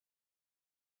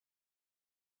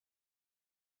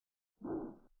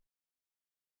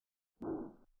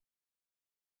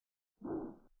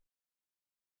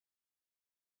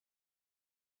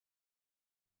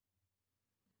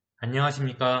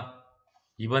안녕하십니까.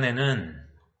 이번에는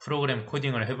프로그램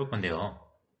코딩을 해볼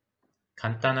건데요.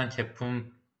 간단한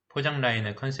제품 포장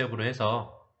라인을 컨셉으로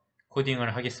해서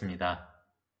코딩을 하겠습니다.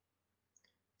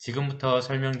 지금부터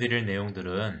설명드릴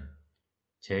내용들은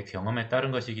제 경험에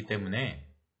따른 것이기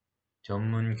때문에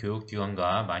전문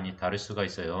교육기관과 많이 다를 수가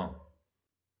있어요.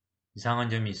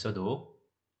 이상한 점이 있어도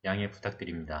양해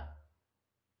부탁드립니다.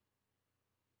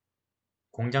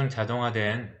 공장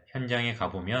자동화된 현장에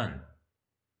가보면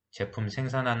제품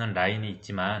생산하는 라인이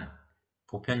있지만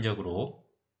보편적으로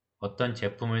어떤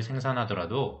제품을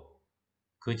생산하더라도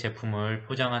그 제품을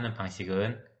포장하는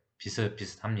방식은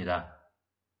비슷비슷합니다.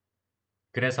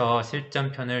 그래서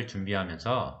실전편을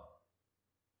준비하면서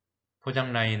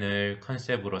포장 라인을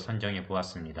컨셉으로 선정해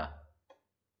보았습니다.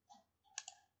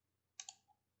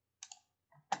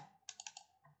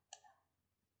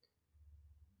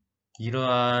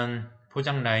 이러한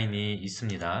포장 라인이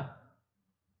있습니다.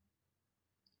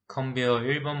 컨베이어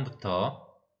 1번부터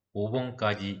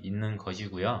 5번까지 있는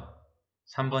것이고요.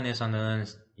 3번에서는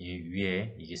이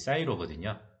위에 이게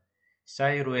사이로거든요.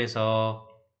 사이로에서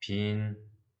빈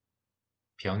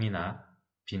병이나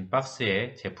빈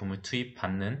박스에 제품을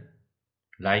투입받는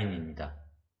라인입니다.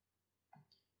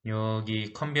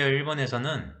 여기 컨베이어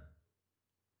 1번에서는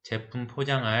제품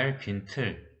포장할 빈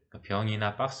틀,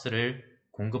 병이나 박스를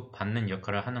공급받는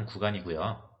역할을 하는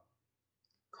구간이고요.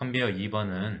 컨베이어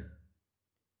 2번은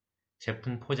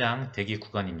제품 포장 대기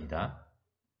구간입니다.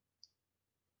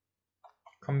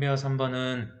 컨베이어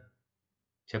 3번은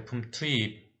제품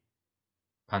투입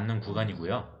받는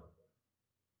구간이고요.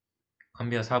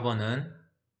 컨베이어 4번은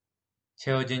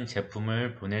채워진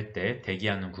제품을 보낼 때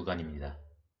대기하는 구간입니다.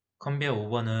 컨베이어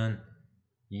 5번은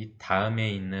이 다음에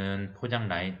있는 포장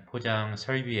라인, 포장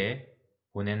설비에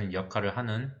보내는 역할을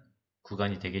하는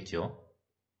구간이 되겠죠.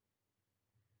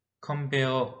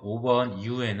 컨베이어 5번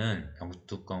이후에는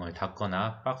병뚜껑을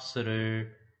닫거나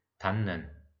박스를 닫는,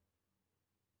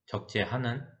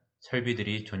 적재하는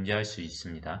설비들이 존재할 수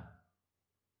있습니다.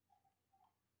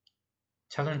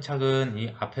 차근차근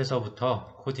이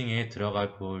앞에서부터 코딩에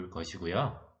들어가 볼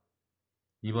것이고요.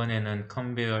 이번에는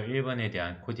컨베이어 1번에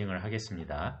대한 코딩을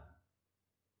하겠습니다.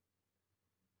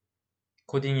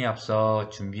 코딩에 앞서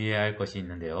준비해야 할 것이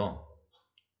있는데요.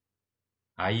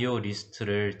 I/O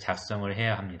리스트를 작성을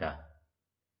해야 합니다.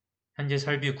 현재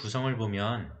설비 구성을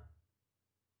보면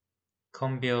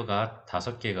컨베이어가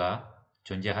 5개가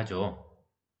존재하죠.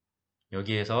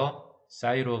 여기에서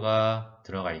사이로가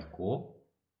들어가 있고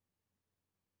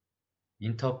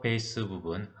인터페이스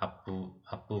부분,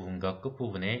 앞부분과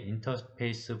끝부분에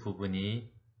인터페이스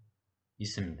부분이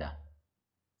있습니다.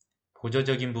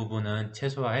 보조적인 부분은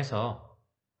최소화해서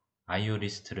I/O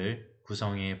리스트를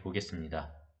구성해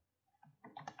보겠습니다.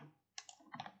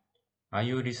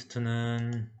 I/O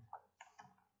리스트는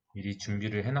미리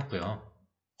준비를 해놨고요.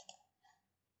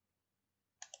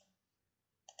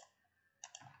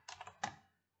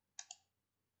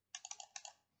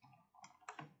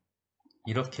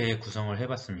 이렇게 구성을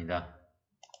해봤습니다.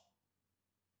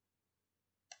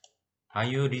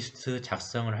 I/O 리스트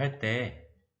작성을 할 때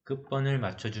끝번을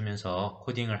맞춰주면서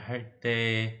코딩을 할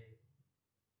때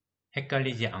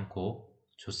헷갈리지 않고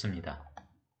좋습니다.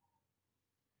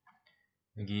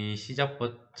 여기 시작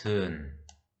버튼,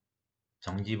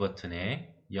 정지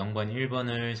버튼에 0번,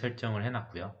 1번을 설정을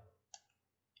해놨고요.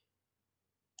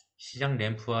 시작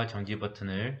램프와 정지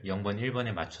버튼을 0번,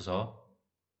 1번에 맞춰서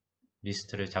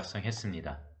리스트를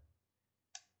작성했습니다.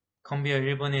 컨베이어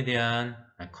 1번에 대한,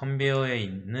 컨베이어에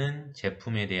있는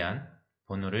제품에 대한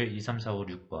번호를 2, 3, 4, 5,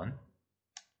 6번,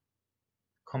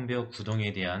 컨베이어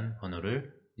구동에 대한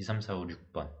번호를 2, 3, 4, 5,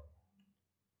 6번,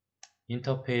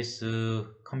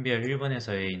 인터페이스 컨베이어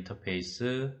 1번에서의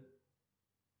인터페이스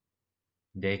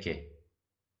 4개,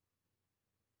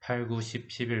 8, 9, 10,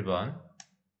 11번,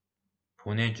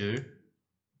 보내줄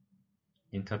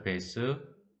인터페이스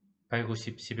 8, 9,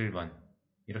 10, 11번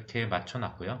이렇게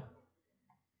맞춰놨고요.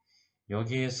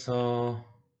 여기에서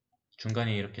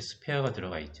중간에 이렇게 스페어가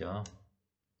들어가 있죠.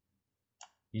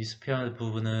 이 스페어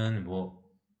부분은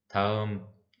다음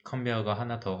컨베이어가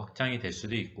하나 더 확장이 될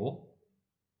수도 있고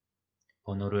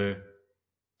번호를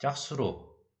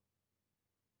짝수로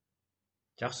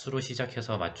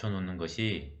시작해서 맞춰 놓는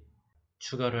것이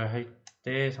추가를 할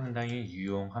때 상당히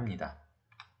유용합니다.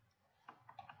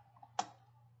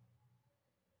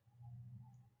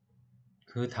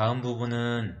 그 다음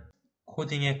부분은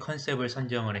코딩의 컨셉을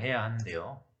선정을 해야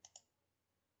하는데요.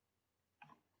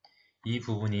 이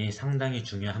부분이 상당히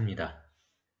중요합니다.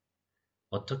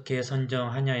 어떻게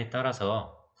선정하냐에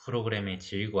따라서 프로그램의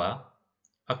질과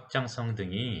확장성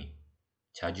등이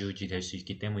좌지우지 될 수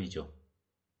있기 때문이죠.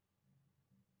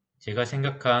 제가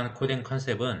생각한 코딩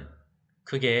컨셉은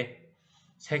크게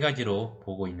세 가지로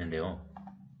보고 있는데요.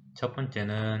 첫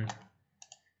번째는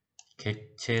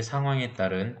객체 상황에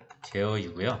따른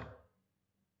제어이고요.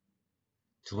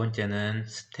 두 번째는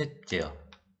스텝 제어,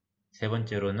 세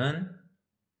번째로는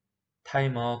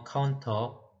타이머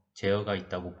카운터 제어가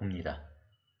있다고 봅니다.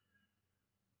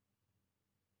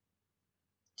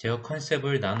 제어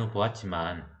컨셉을 나눠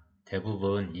보았지만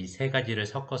대부분 이 세 가지를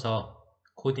섞어서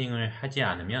코딩을 하지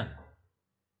않으면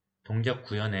동작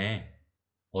구현에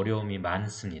어려움이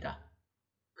많습니다.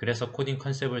 그래서 코딩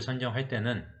컨셉을 선정할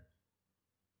때는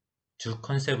주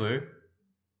컨셉을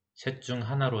셋 중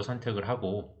하나로 선택을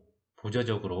하고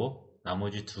보조적으로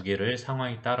나머지 두 개를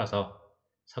상황에 따라서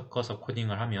섞어서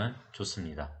코딩을 하면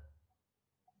좋습니다.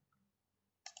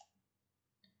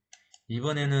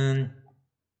 이번에는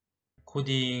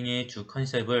코딩의 주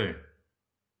컨셉을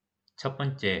첫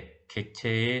번째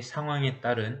객체의 상황에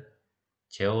따른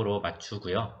제어로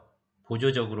맞추고요.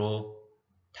 보조적으로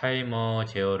타이머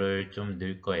제어를 좀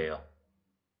넣을 거예요.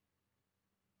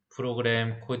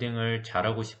 프로그램 코딩을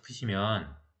잘하고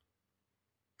싶으시면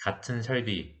같은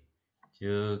설비,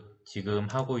 즉 지금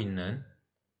하고 있는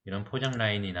이런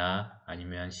포장라인이나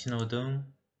아니면 신호등,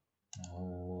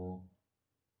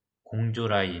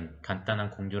 공조라인,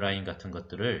 간단한 공조라인 같은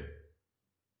것들을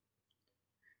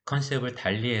컨셉을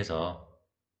달리해서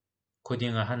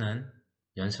코딩을 하는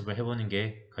연습을 해보는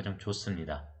게 가장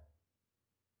좋습니다.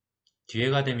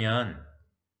 기회가 되면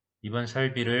이번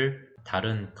설비를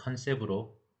다른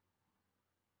컨셉으로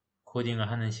코딩을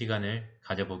하는 시간을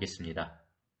가져보겠습니다.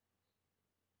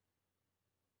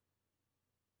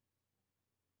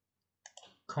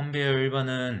 컨베이어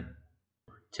 1번은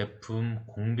제품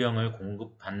공병을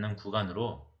공급받는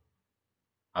구간으로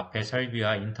앞에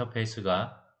설비와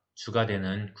인터페이스가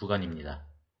추가되는 구간입니다.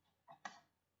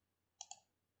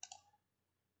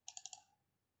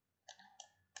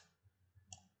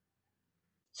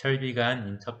 설비 간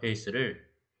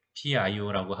인터페이스를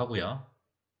PIO라고 하고요.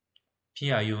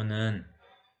 PIO는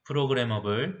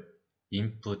프로그래머블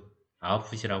인풋,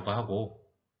 아웃풋이라고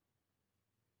하고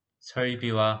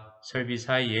설비와 설비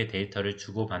사이에 데이터를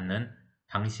주고받는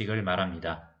방식을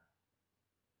말합니다.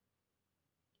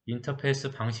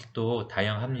 인터페이스 방식도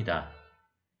다양합니다.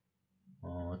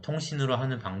 통신으로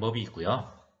하는 방법이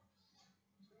있고요.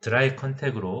 드라이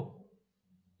컨택으로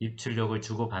입출력을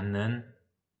주고받는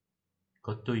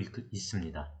것도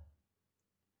있습니다.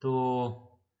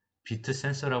 또 비트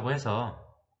센서라고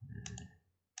해서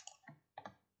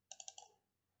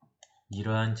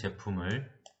이러한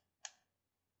제품을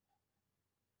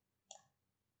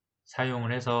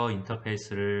사용을 해서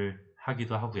인터페이스를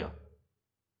하기도 하고요.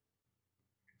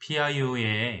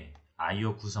 PIO의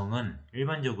I/O 구성은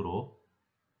일반적으로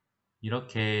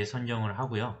이렇게 선정을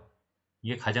하고요.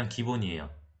 이게 가장 기본이에요.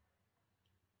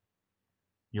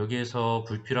 여기에서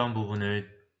불필요한 부분을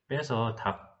빼서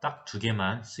딱 두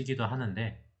개만 쓰기도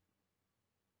하는데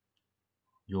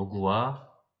요구와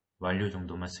완료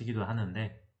정도만 쓰기도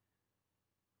하는데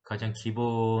가장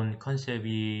기본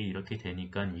컨셉이 이렇게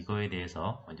되니까 이거에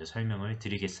대해서 먼저 설명을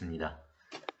드리겠습니다.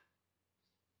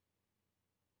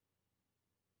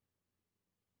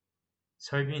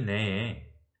 설비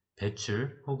내에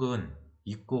배출 혹은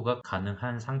입고가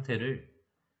가능한 상태를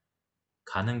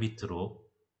가능 비트로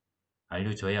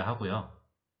알려줘야 하고요.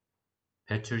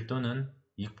 배출 또는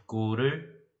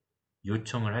입고를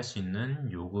요청을 할 수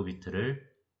있는 요구 비트를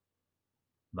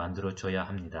만들어 줘야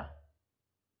합니다.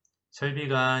 설비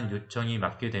간 요청이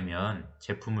맞게 되면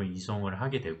제품을 이송을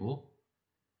하게 되고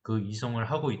그 이송을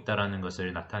하고 있다는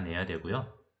것을 나타내야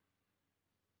되고요.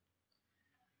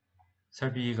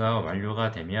 설비가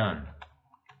완료가 되면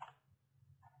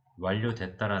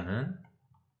완료됐다라는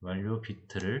완료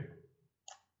비트를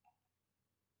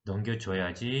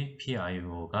넘겨줘야지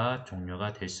PIO가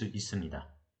종료가 될 수 있습니다.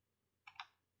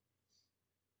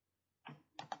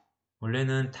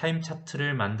 원래는 타임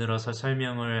차트를 만들어서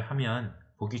설명을 하면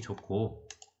보기 좋고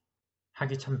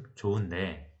하기 참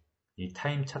좋은데 이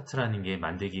타임 차트라는 게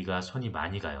만들기가 손이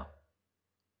많이 가요.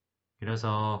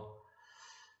 그래서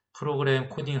프로그램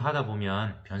코딩 하다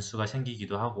보면 변수가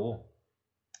생기기도 하고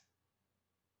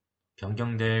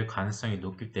변경될 가능성이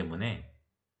높기 때문에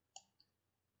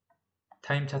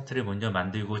타임 차트를 먼저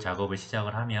만들고 작업을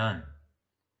시작을 하면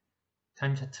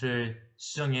타임 차트를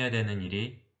수정해야 되는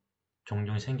일이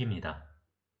종종 생깁니다.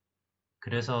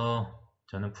 그래서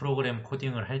저는 프로그램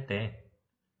코딩을 할 때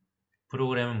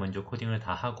프로그램을 먼저 코딩을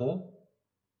다 하고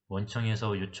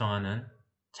원청에서 요청하는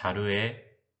자료에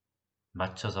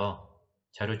맞춰서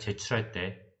자료 제출할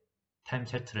때 타임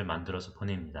차트를 만들어서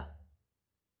보냅니다.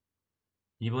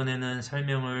 이번에는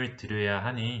설명을 드려야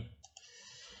하니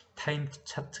타임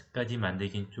차트까지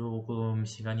만들긴 조금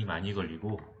시간이 많이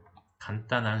걸리고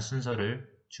간단한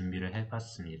순서를 준비를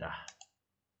해봤습니다.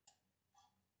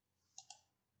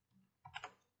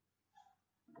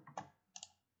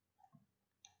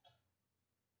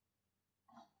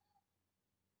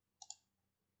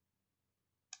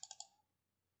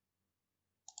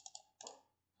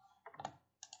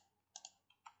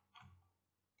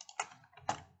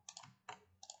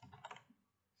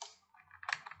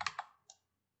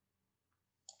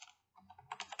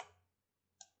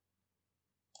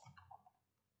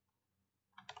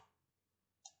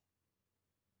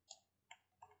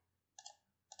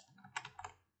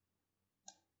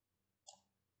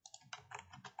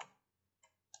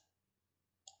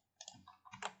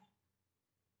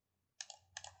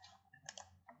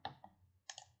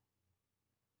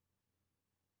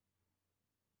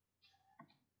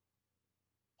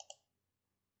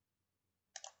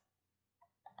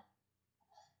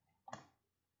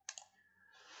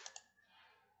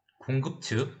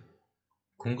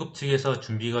 공급 측에서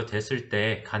준비가 됐을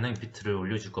때 가능 비트를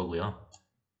올려줄 거고요.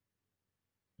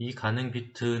 이 가능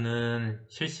비트는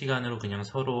실시간으로 그냥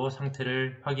서로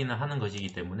상태를 확인을 하는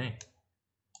것이기 때문에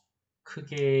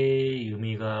크게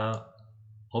의미가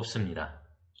없습니다.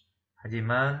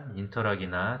 하지만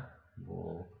인터락이나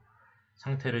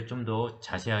상태를 좀 더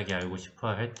자세하게 알고 싶어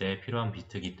할 때 필요한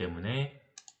비트이기 때문에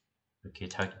이렇게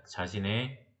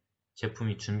자신의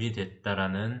제품이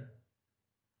준비됐다라는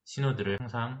신호들을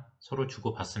항상 서로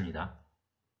주고받습니다.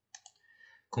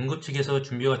 공급 측에서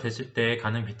준비가 됐을 때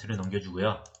가능 비트를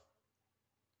넘겨주고요.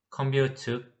 컨베이어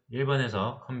측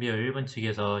 1번에서 컨베이어 1번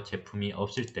측에서 제품이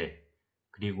없을 때,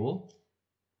 그리고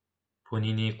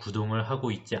본인이 구동을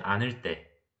하고 있지 않을 때,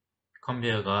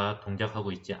 컨베이어가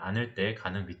동작하고 있지 않을 때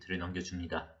가능 비트를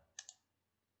넘겨줍니다.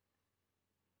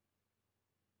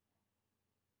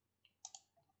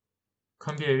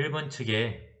 컨베이어 1번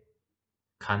측에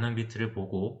가능 비트를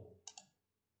보고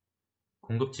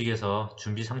공급 측에서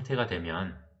준비 상태가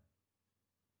되면,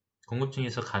 공급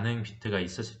측에서 가능 비트가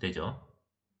있었을 때죠.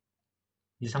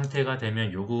 이 상태가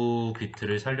되면 요구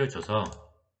비트를 살려줘서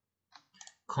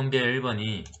컨베이어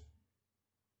 1번이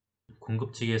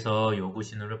공급 측에서 요구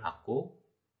신호를 받고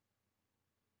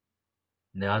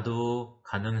나도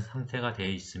가능 상태가 되어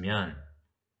있으면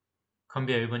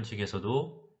컨베이어 1번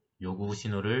측에서도 요구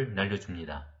신호를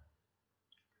날려줍니다.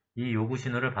 이 요구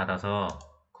신호를 받아서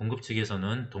공급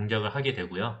측에서는 동작을 하게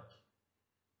되고요.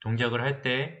 동작을 할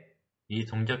때 이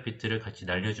동작 비트를 같이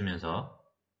날려주면서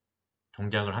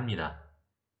동작을 합니다.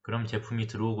 그럼 제품이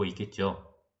들어오고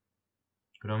있겠죠.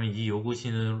 그러면 이 요구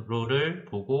신호를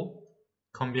보고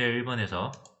컨베이어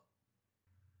 1번에서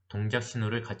동작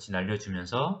신호를 같이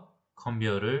날려주면서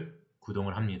컨베이어를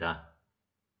구동을 합니다.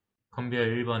 컨베이어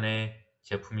 1번에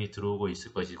제품이 들어오고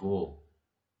있을 것이고,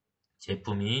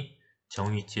 제품이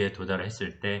정위치에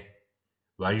도달했을 때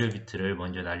완료 비트를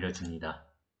먼저 날려줍니다.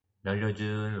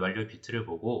 날려준 완료 비트를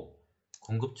보고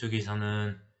공급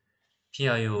쪽에서는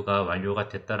PIO가 완료가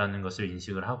됐다는 것을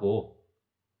인식을 하고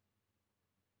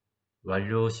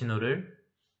완료 신호를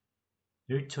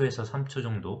 1초에서 3초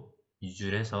정도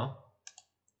유지를 해서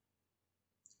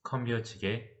컨베이어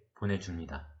측에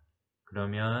보내줍니다.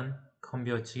 그러면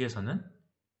컨베이어 측에서는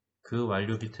그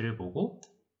완료 비트를 보고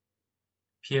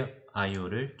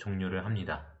PIO를 종료를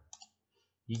합니다.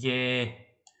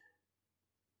 이게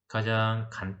가장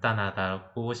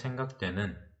간단하다고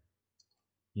생각되는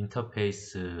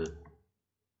인터페이스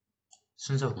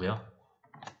순서고요.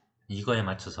 이거에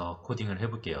맞춰서 코딩을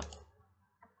해볼게요.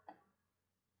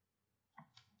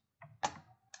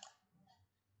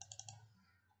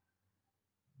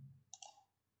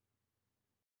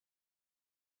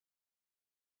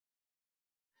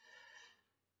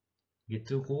 이게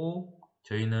뜨고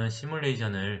저희는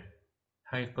시뮬레이션을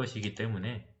할 것이기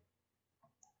때문에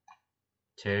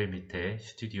제일 밑에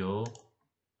스튜디오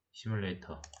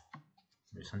시뮬레이터를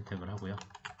선택을 하고요.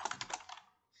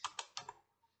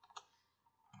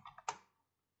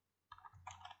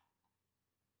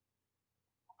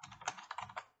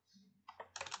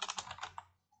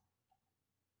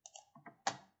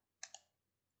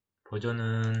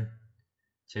 버전은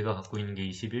제가 갖고 있는 게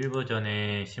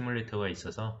 21버전의 시뮬레이터가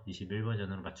있어서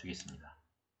 21버전으로 맞추겠습니다.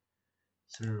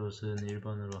 슬롯은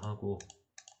 1번으로 하고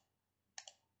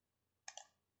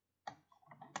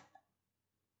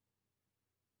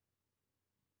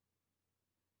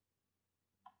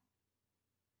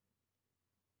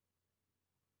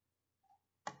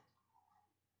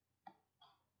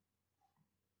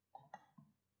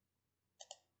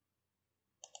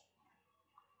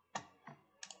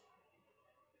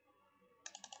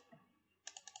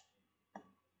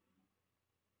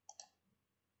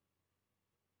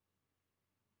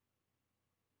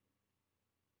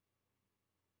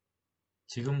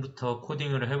지금부터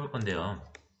코딩을 해볼 건데요.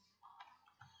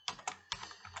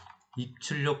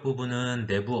 입출력 부분은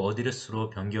내부 어드레스로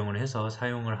변경을 해서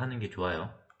사용을 하는 게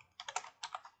좋아요.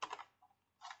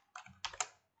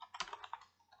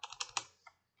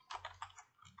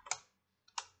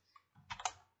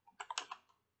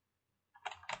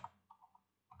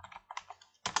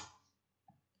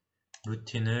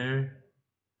 루틴을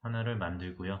하나를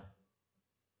만들고요.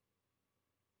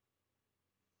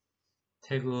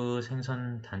 태그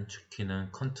생성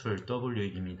단축키는 컨트롤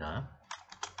W입니다.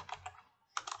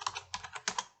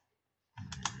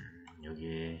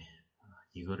 여기에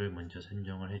이거를 먼저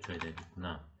선정을 해줘야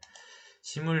되겠구나.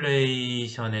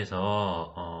 시뮬레이션에서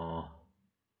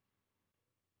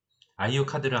IO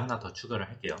카드를 하나 더 추가를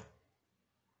할게요.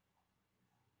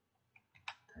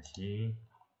 다시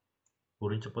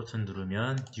오른쪽 버튼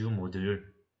누르면 New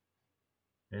모드를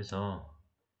해서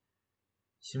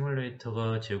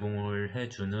시뮬레이터가 제공을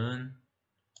해주는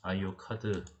IO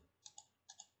카드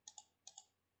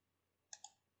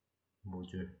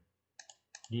모듈이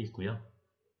있고요.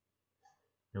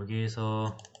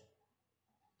 여기에서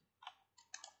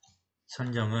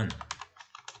설정은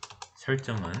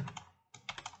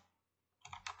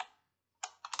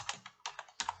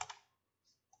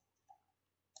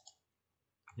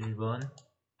 1번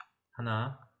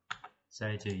하나,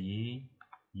 사이즈 2,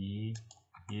 2,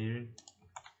 1,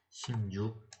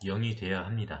 16, 0이 돼야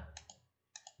합니다.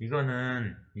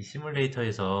 이거는 이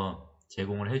시뮬레이터에서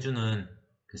제공을 해주는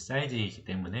그 사이즈이기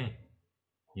때문에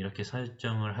이렇게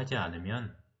설정을 하지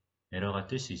않으면 에러가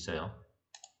뜰 수 있어요.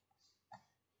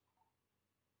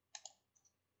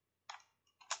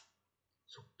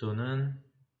 속도는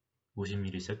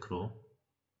 50ms로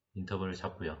인터벌을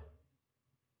잡고요.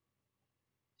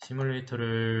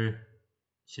 시뮬레이터를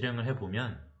실행을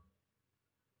해보면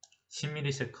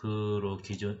 10ms로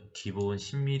기본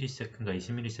 10ms인가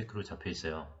 20ms로 잡혀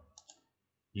있어요.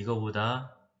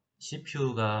 이거보다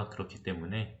CPU가 그렇기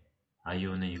때문에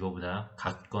IO는 이거보다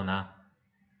같거나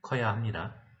커야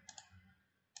합니다.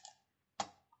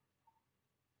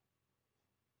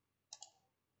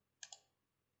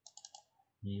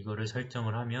 이거를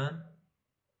설정을 하면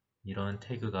이런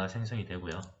태그가 생성이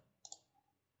되고요.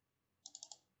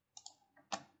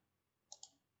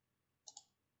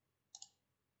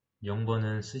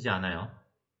 0번은 쓰지 않아요.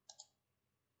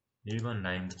 1번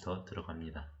라인부터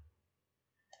들어갑니다.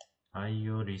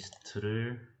 IO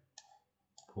리스트를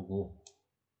보고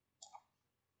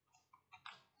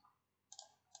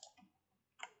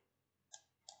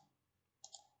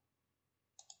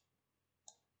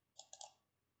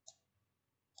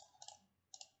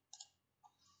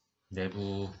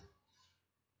내부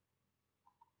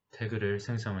태그를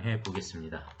생성해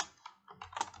보겠습니다.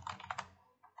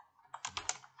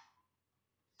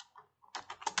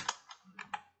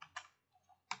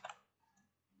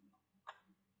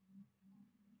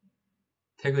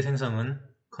 태그 생성은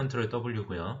컨트롤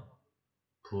W고요.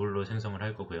 불로 생성을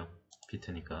할 거고요.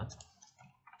 비트니까.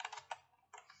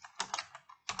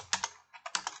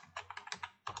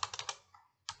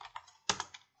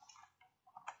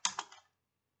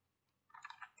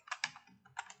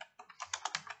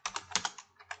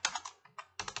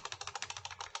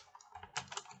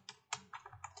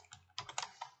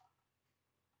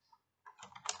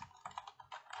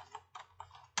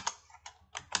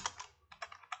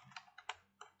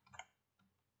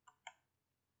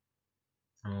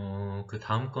 그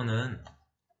다음 거는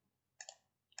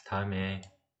다음에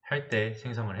할 때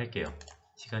생성을 할게요.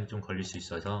 시간이 좀 걸릴 수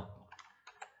있어서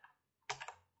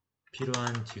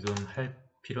필요한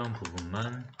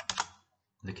부분만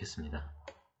넣겠습니다.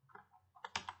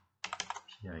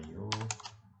 PIO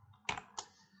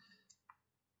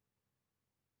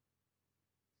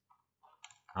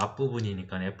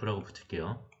앞부분이니까 F라고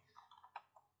붙일게요.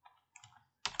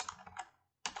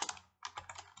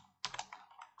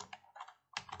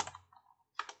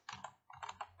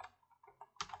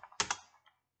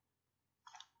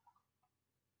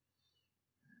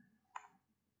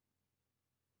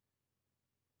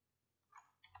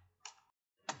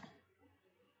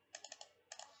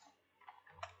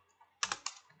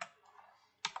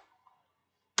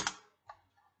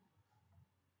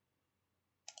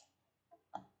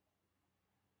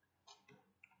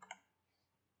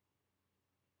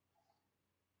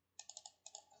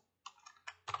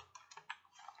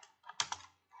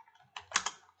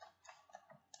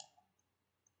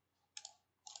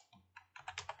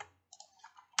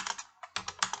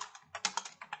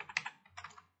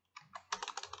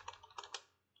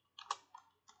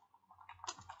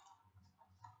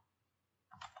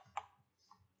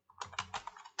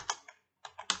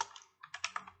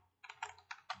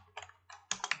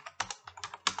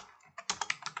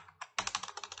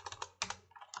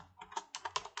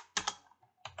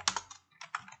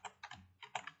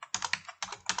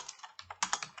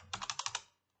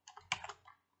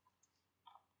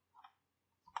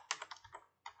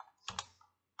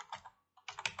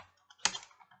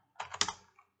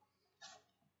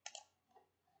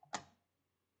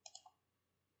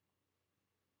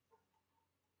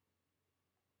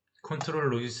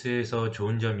 컨트롤 로지스에서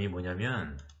좋은 점이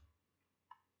뭐냐면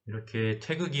이렇게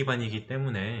태그 기반이기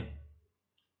때문에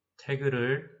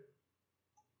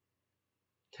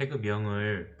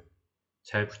태그명을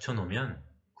잘 붙여 놓으면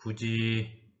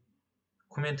굳이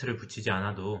코멘트를 붙이지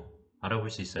않아도 알아볼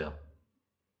수 있어요.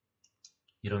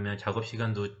 이러면 작업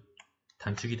시간도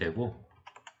단축이 되고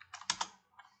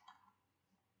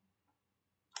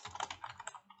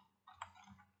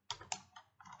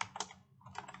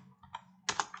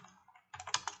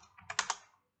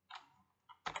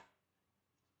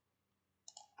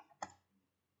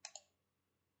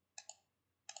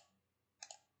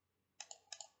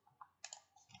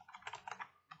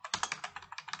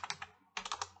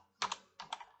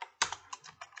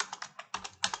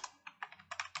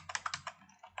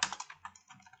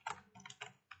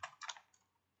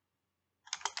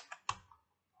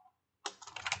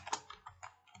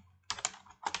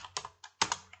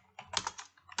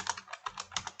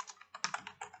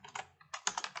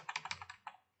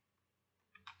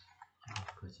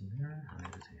여기까지는 안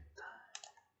해도 되겠다.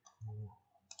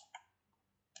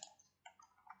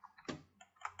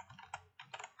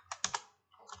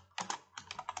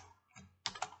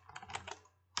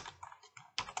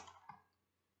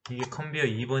 이게 컨베이어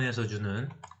 2번에서 주는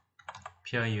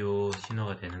PIO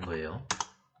신호가 되는 거예요.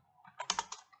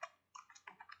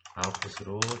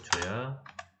 아웃풋으로 줘야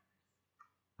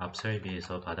앞서에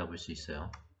비해서 받아볼 수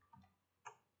있어요.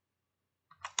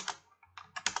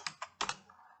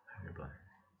 8번.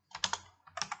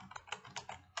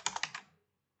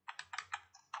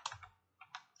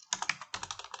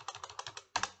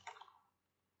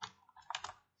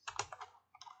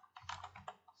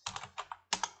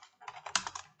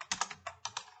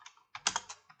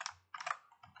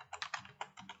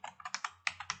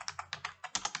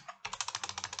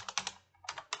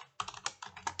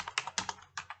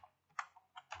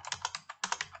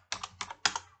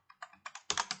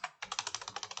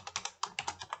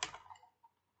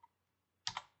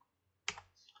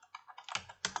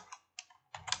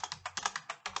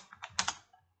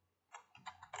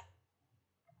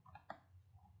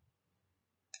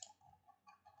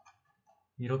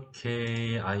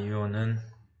 이렇게 IO는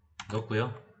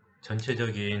넣었고요.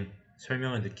 전체적인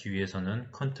설명을 넣기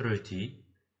위해서는 컨트롤 D,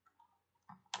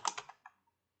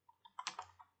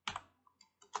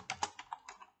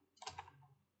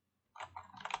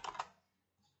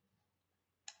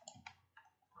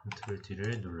 컨트롤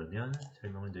D를 누르면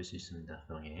설명을 넣을 수 있습니다.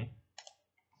 명에.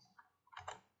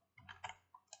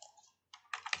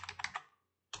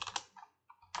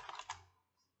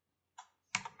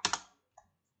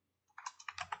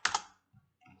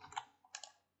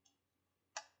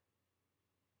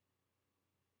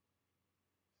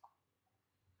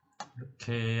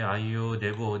 이렇게 IO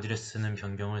내부 어드레스는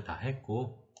변경을 다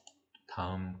했고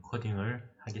다음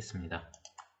코딩을 하겠습니다.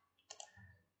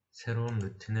 새로운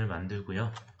루틴을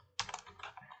만들고요.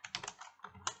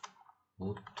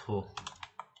 오토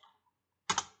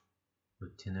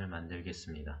루틴을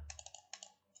만들겠습니다.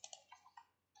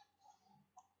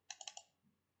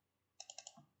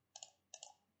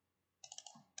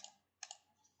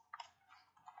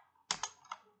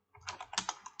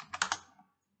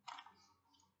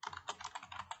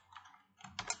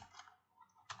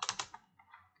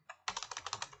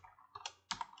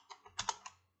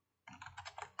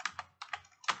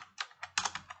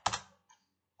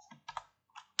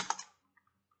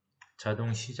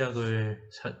 자동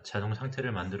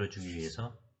상태를 만들어 주기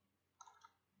위해서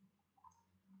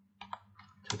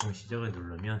자동 시작을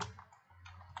누르면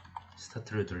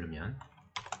스타트를 누르면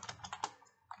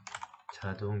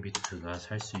자동 비트가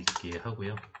살 수 있게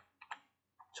하고요.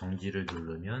 정지를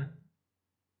누르면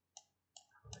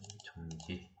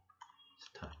정지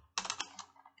스타트.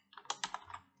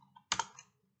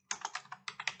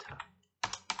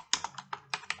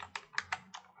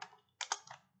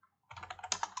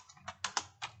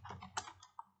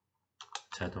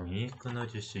 자동이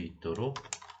끊어질 수 있도록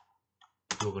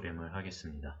프로그램을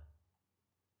하겠습니다.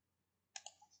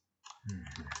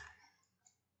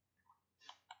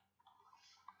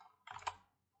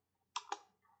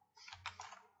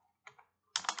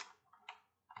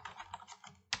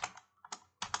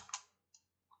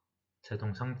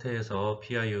 자동 상태에서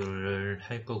PIO를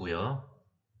할 거고요.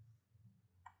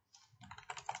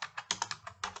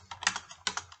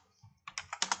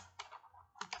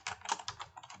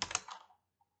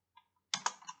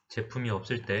 제품이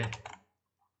없을 때,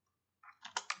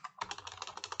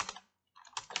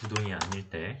 구동이 아닐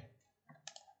때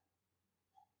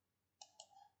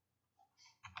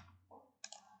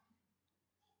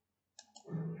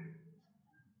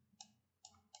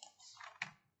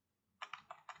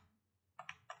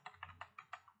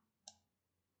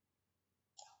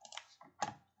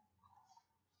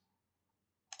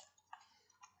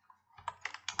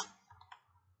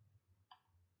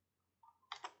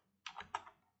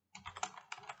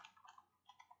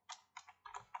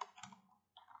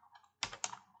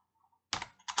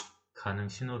가능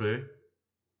신호를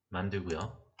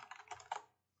만들고요.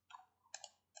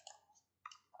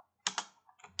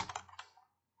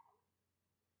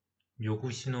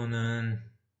 요구 신호는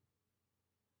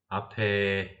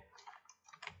앞에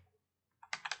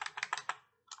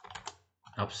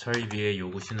앞 설비의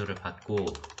요구 신호를 받고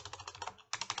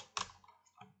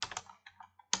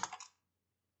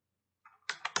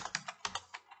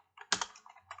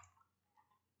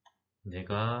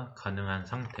내가 가능한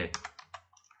상태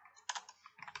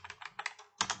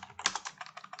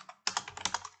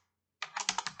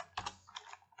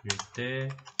일 때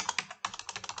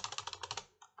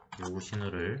요구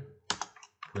신호를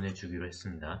보내주기로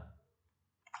했습니다.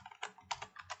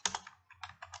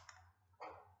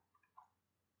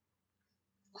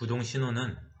 구동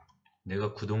신호는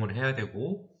내가 구동을 해야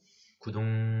되고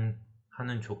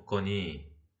구동하는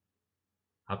조건이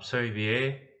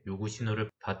앞설비의 요구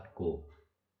신호를 받고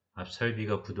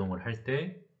앞설비가 구동을 할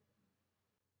때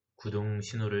구동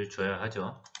신호를 줘야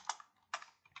하죠.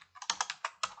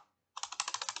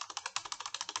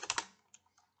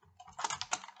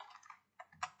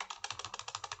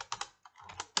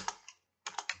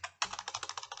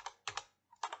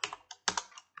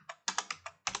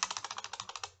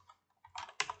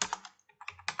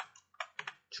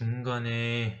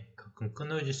 중간에 가끔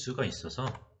끊어질 수가 있어서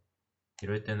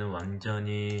이럴 때는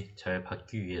완전히 잘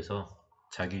받기 위해서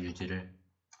자기 유지를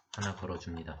하나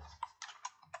걸어줍니다.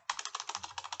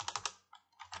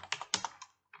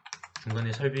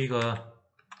 중간에 설비가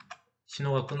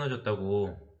신호가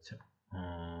끊어졌다고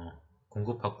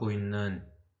공급받고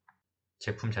있는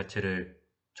제품 자체를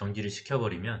정지를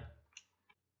시켜버리면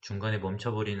중간에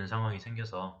멈춰버리는 상황이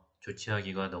생겨서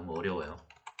조치하기가 너무 어려워요.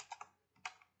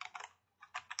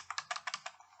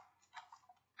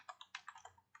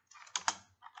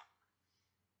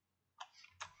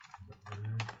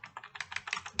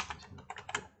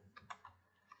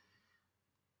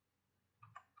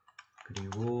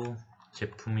 그리고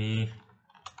제품이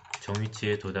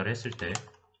정위치에 도달했을 때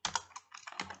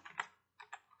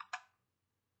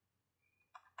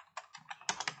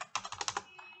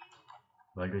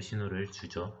완료 신호를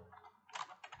주죠.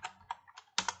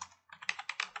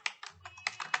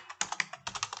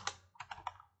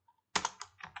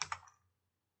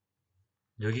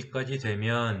 여기까지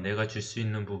되면 내가 줄 수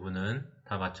있는 부분은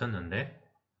다 마쳤는데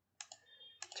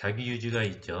자기 유지가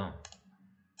있죠.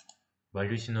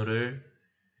 완료 신호를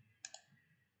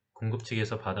공급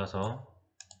측에서 받아서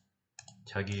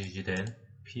자기 유지된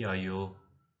PIO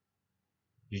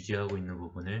유지하고 있는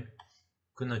부분을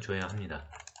끊어줘야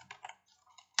합니다.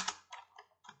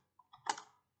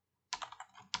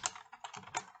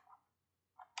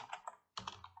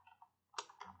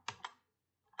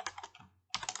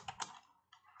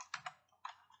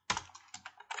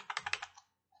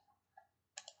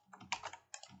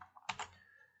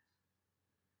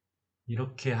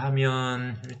 이렇게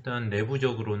하면 일단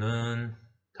내부적으로는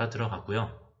다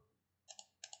들어갔고요.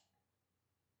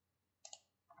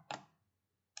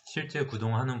 실제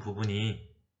구동하는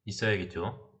부분이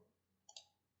있어야겠죠.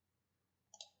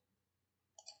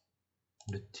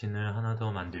 루틴을 하나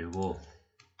더 만들고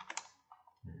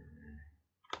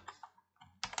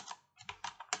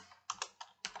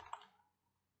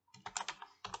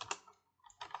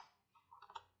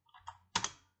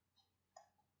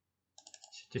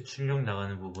실제 출력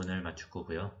나가는 부분을 맞출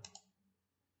거고요.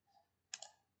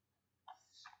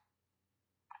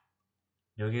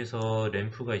 여기서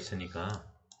램프가 있으니까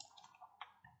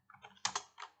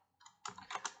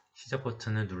시작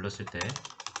버튼을 눌렀을 때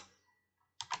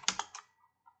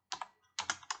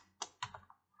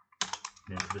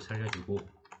램프를 살려주고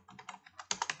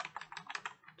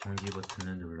정지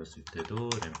버튼을 눌렀을 때도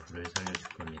램프를 살려줄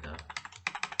겁니다.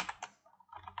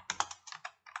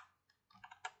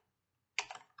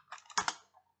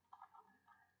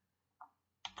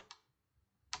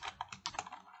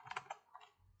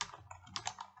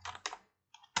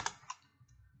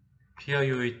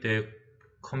 PIO일 때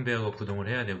컨베어가 구동을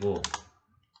해야 되고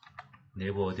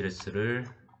내부 어드레스를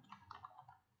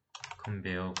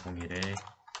컨베어 01에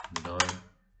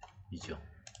널이죠.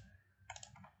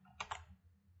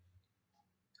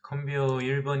 컨베어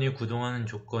 1번이 구동하는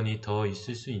조건이 더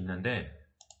있을 수 있는데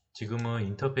지금은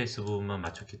인터페이스 부분만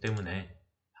맞췄기 때문에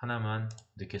하나만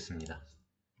넣겠습니다.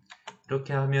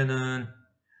 이렇게 하면은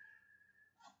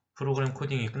프로그램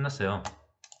코딩이 끝났어요.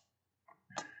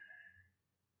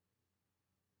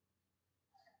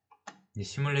 이제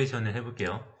시뮬레이션을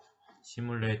해볼게요.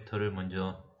 시뮬레이터를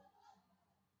먼저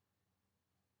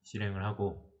실행을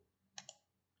하고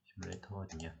시뮬레이터가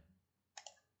어디냐?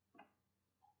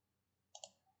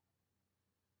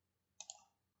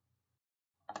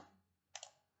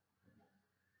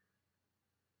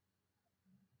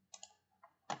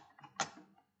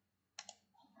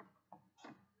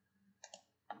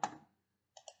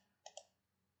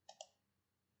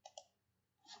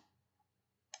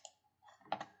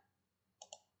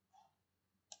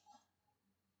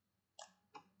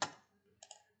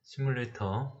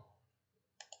 시뮬레이터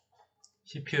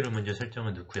CPU를 먼저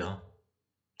설정을 넣고요.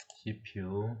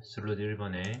 CPU 슬롯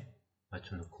 1번에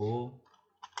맞춰놓고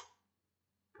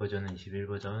버전은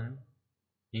 21버전.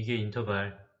 이게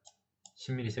인터벌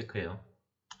 10ms예요.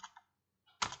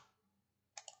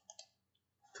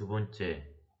 두 번째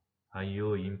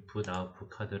I/O 인풋 아웃풋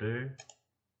카드를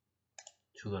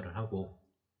추가를 하고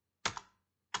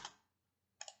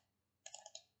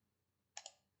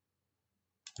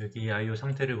여기 I/O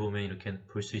상태를 보면 이렇게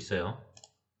볼 수 있어요.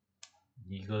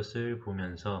 이것을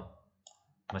보면서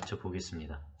맞춰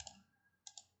보겠습니다.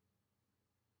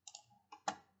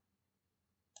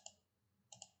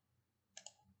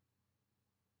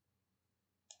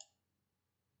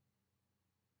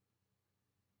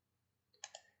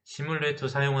 시뮬레이터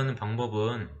사용하는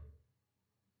방법은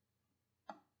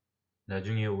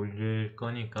나중에 올릴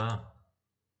거니까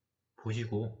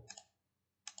보시고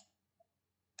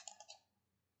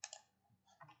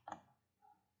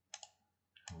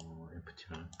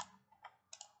F7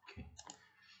 오케이.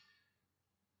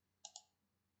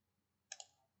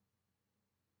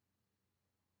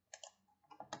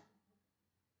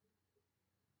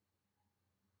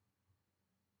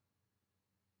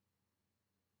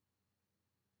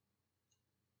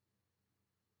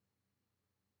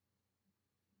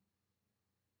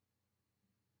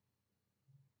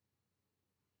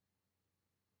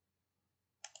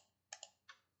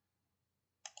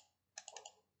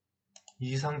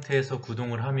 이 상태에서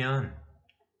구동을 하면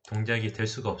동작이 될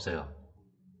수가 없어요.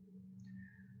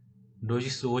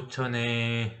 로직스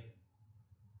 5000의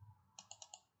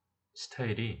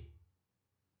스타일이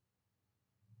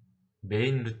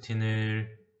메인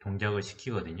루틴을 동작을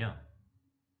시키거든요.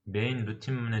 메인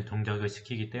루틴만을 동작을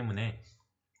시키기 때문에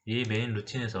이 메인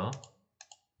루틴에서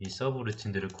이 서브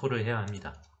루틴들을 콜을 해야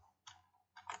합니다.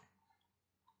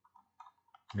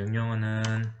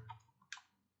 명령어는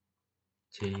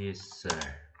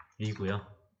JSR이고요.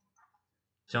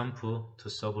 Jump to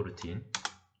Subroutine.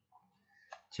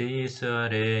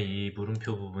 JSR의 이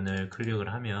물음표 부분을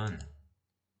클릭을 하면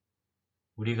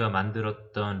우리가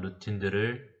만들었던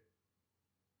루틴들을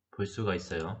볼 수가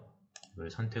있어요.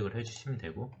 이걸 선택을 해주시면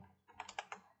되고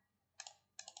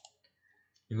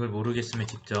이걸 모르겠으면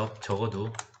직접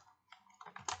적어도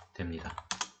됩니다.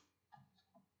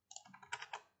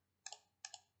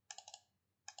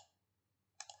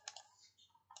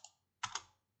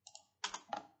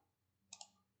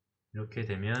 이렇게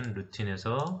되면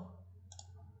루틴에서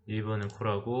 1번을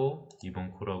콜하고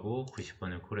 2번 콜하고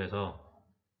 90번을 콜해서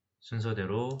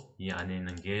순서대로 이 안에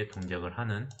있는 게 동작을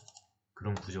하는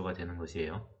그런 구조가 되는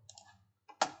것이에요.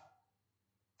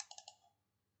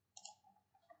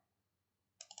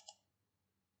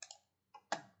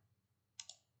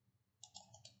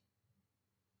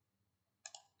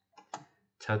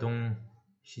 자동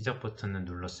시작 버튼을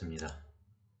눌렀습니다.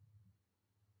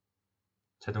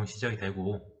 자동 시작이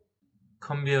되고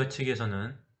컨베이어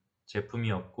측에서는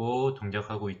제품이 없고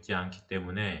동작하고 있지 않기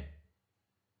때문에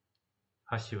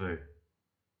하십을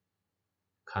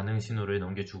가능 신호를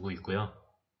넘겨주고 있고요.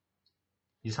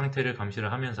 이 상태를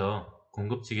감시를 하면서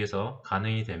공급 측에서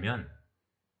가능이 되면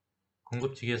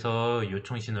공급 측에서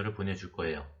요청 신호를 보내줄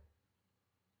거예요.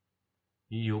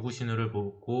 이 요구 신호를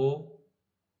보고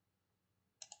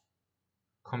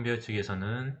컨베이어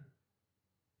측에서는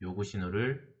요구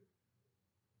신호를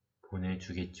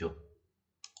보내주겠죠.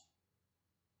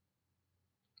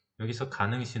 여기서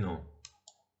가능 신호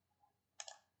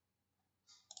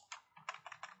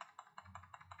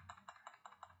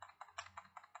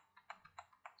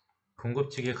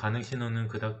공급 측의 가능 신호는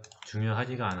그닥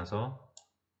중요하지가 않아서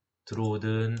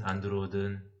들어오든 안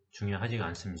들어오든 중요하지가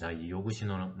않습니다. 이 요구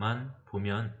신호만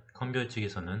보면 컨베이어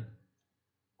측에서는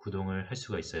구동을 할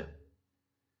수가 있어요.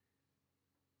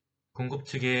 공급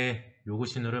측의 요구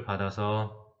신호를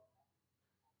받아서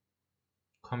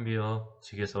컨베이어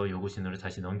측에서 요구 신호를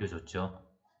다시 넘겨줬죠.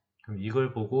 그럼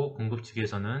이걸 보고 공급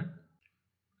측에서는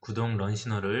구동 런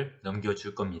신호를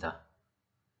넘겨줄 겁니다.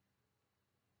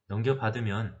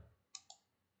 넘겨받으면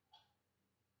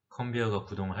컨베이어가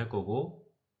구동을 할 거고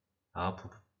아웃풋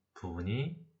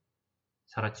부분이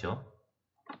살았죠.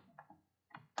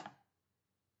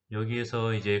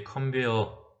 여기에서 이제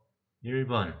컨베이어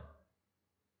 1번의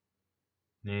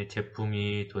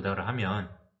제품이 도달을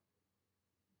하면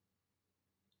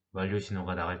완료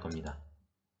신호가 나갈 겁니다.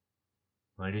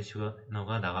 완료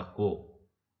신호가 나갔고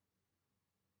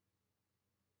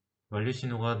완료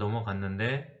신호가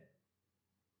넘어갔는데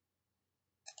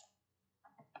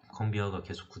컨베이어가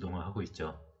계속 구동을 하고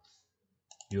있죠.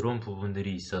 이런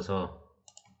부분들이 있어서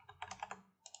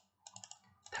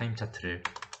타임 차트를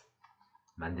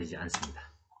만들지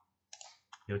않습니다.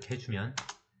 이렇게 해주면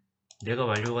내가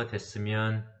완료가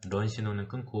됐으면 런 신호는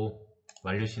끊고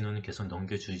완료 신호는 계속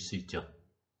넘겨줄 수 있죠.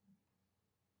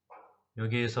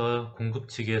 여기에서 공급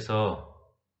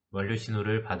측에서 완료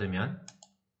신호를 받으면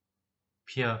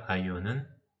PIO는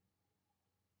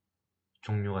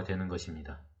종료가 되는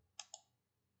것입니다.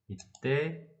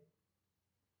 이때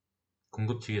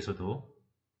공급 측에서도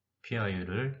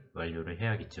PIO를 완료를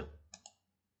해야겠죠.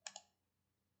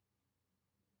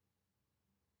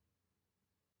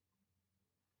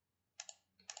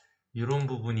 이런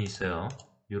부분이 있어요.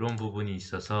 이런 부분이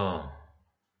있어서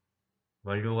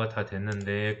완료가 다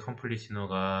됐는데 컴플릿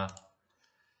신호가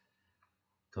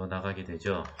더 나가게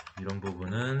되죠. 이런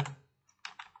부분은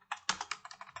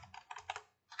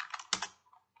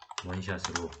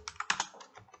원샷으로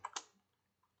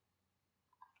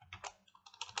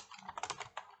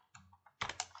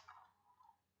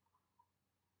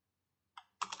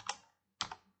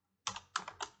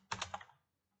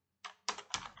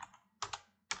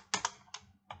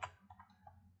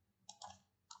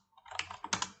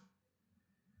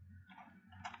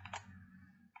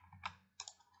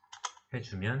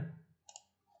해주면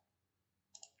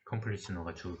컴플릿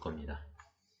신호가 죽을 겁니다.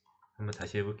 한번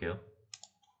다시 해볼게요.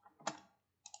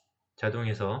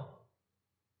 자동에서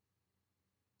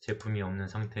제품이 없는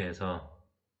상태에서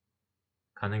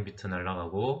가능 비트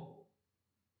날아가고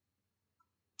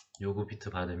요구 비트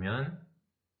받으면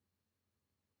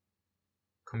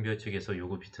컨베이어 측에서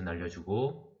요구 비트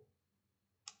날려주고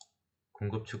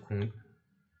공급 측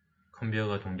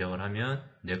컨베이어가 동작을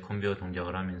하면 내 컨베이어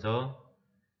동작을 하면서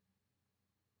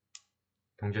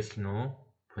동작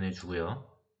신호 보내주고요.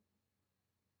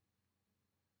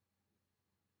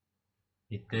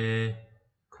 이때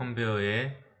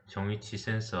컨베이어의 정위치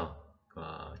센서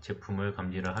제품을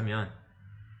감지를 하면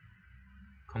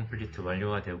컴플리트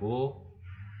완료가 되고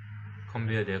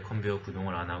내 컨베이어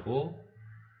구동을 안하고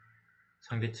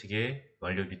상대 측에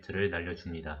완료 비트를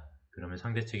날려줍니다. 그러면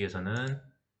상대 측에서는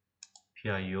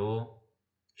PIO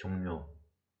종료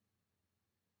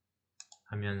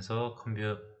하면서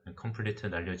컴플리트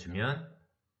날려주면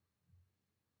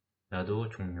나도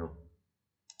종료,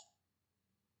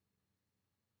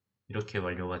 이렇게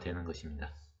완료가 되는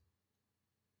것입니다.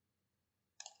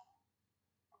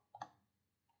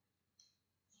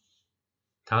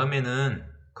 다음에는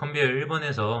컨베이어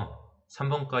 1번에서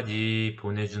 3번까지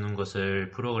보내주는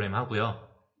것을 프로그램 하고요.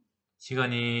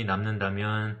 시간이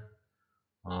남는다면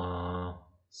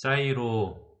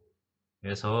사이로에서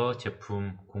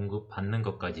제품 공급 받는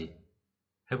것까지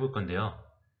해볼 건데요.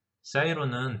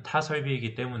 사이로는 타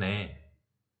설비이기 때문에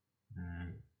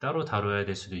따로 다뤄야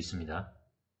될 수도 있습니다.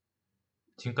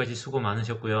 지금까지 수고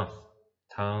많으셨고요.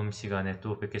 다음 시간에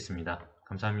또 뵙겠습니다.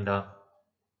 감사합니다.